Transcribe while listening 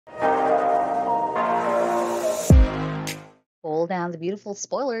down the beautiful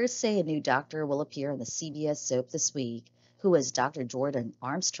spoilers say a new doctor will appear on the CBS soap this week. Who is Dr. Jordan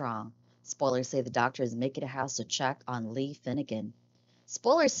Armstrong? Spoilers say the doctor is making a house check on Li Finnegan.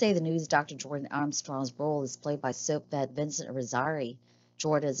 Spoilers say the news Dr. Jordan Armstrong's role is played by soap vet Vincent Irizarry.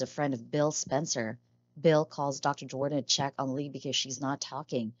 Jordan is a friend of Bill Spencer. Bill calls Dr. Jordan to check on Lee because she's not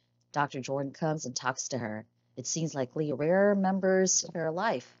talking. Dr. Jordan comes and talks to her. It seems like Lee remembers her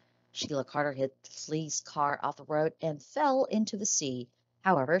life. Sheila Carter hit Lee's car off the road and fell into the sea.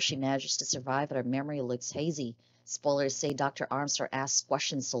 However, she manages to survive, but her memory looks hazy. Spoilers say Dr. Armstrong asks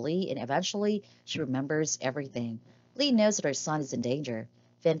questions to Lee, and eventually she remembers everything. Lee knows that her son is in danger.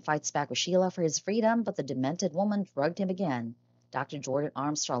 Finn fights back with Sheila for his freedom, but the demented woman drugged him again. Dr. Jordan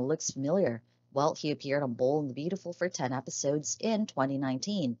Armstrong looks familiar. Well, he appeared on Bold and the Beautiful for 10 episodes in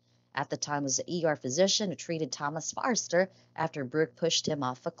 2019. At the time was the ER physician who treated Thomas Forrester after Brooke pushed him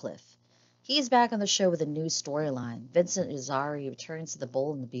off a cliff. He's back on the show with a new storyline. Vincent Irizarry returns to the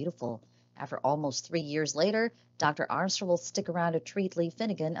Bold and the Beautiful. After almost 3 years later, Dr. Armstrong will stick around to treat Li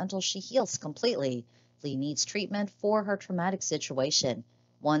Finnegan until she heals completely. Li needs treatment for her traumatic situation.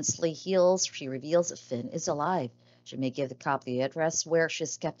 Once Li heals, she reveals that Finn is alive. She may give the cop the address where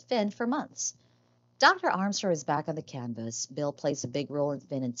she's kept Finn for months. Dr. Armstrong is back on the canvas. Bill plays a big role in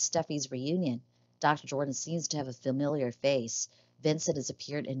Finn and Steffi's reunion. Dr. Jordan seems to have a familiar face. Vincent has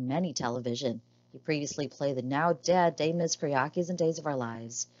appeared in many television. He previously played the now-dead David Kyriakis in Days of Our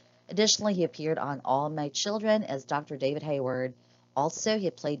Lives. Additionally, he appeared on All My Children as Dr. David Hayward. Also, he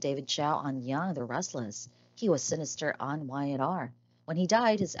played David Chow on Young and the Restless. He was Sinister on Y&R. When he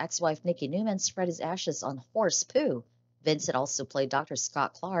died, his ex-wife Nikki Newman spread his ashes on horse poo. Vincent also played Dr.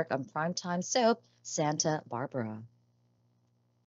 Scott Clark on primetime soap Santa Barbara.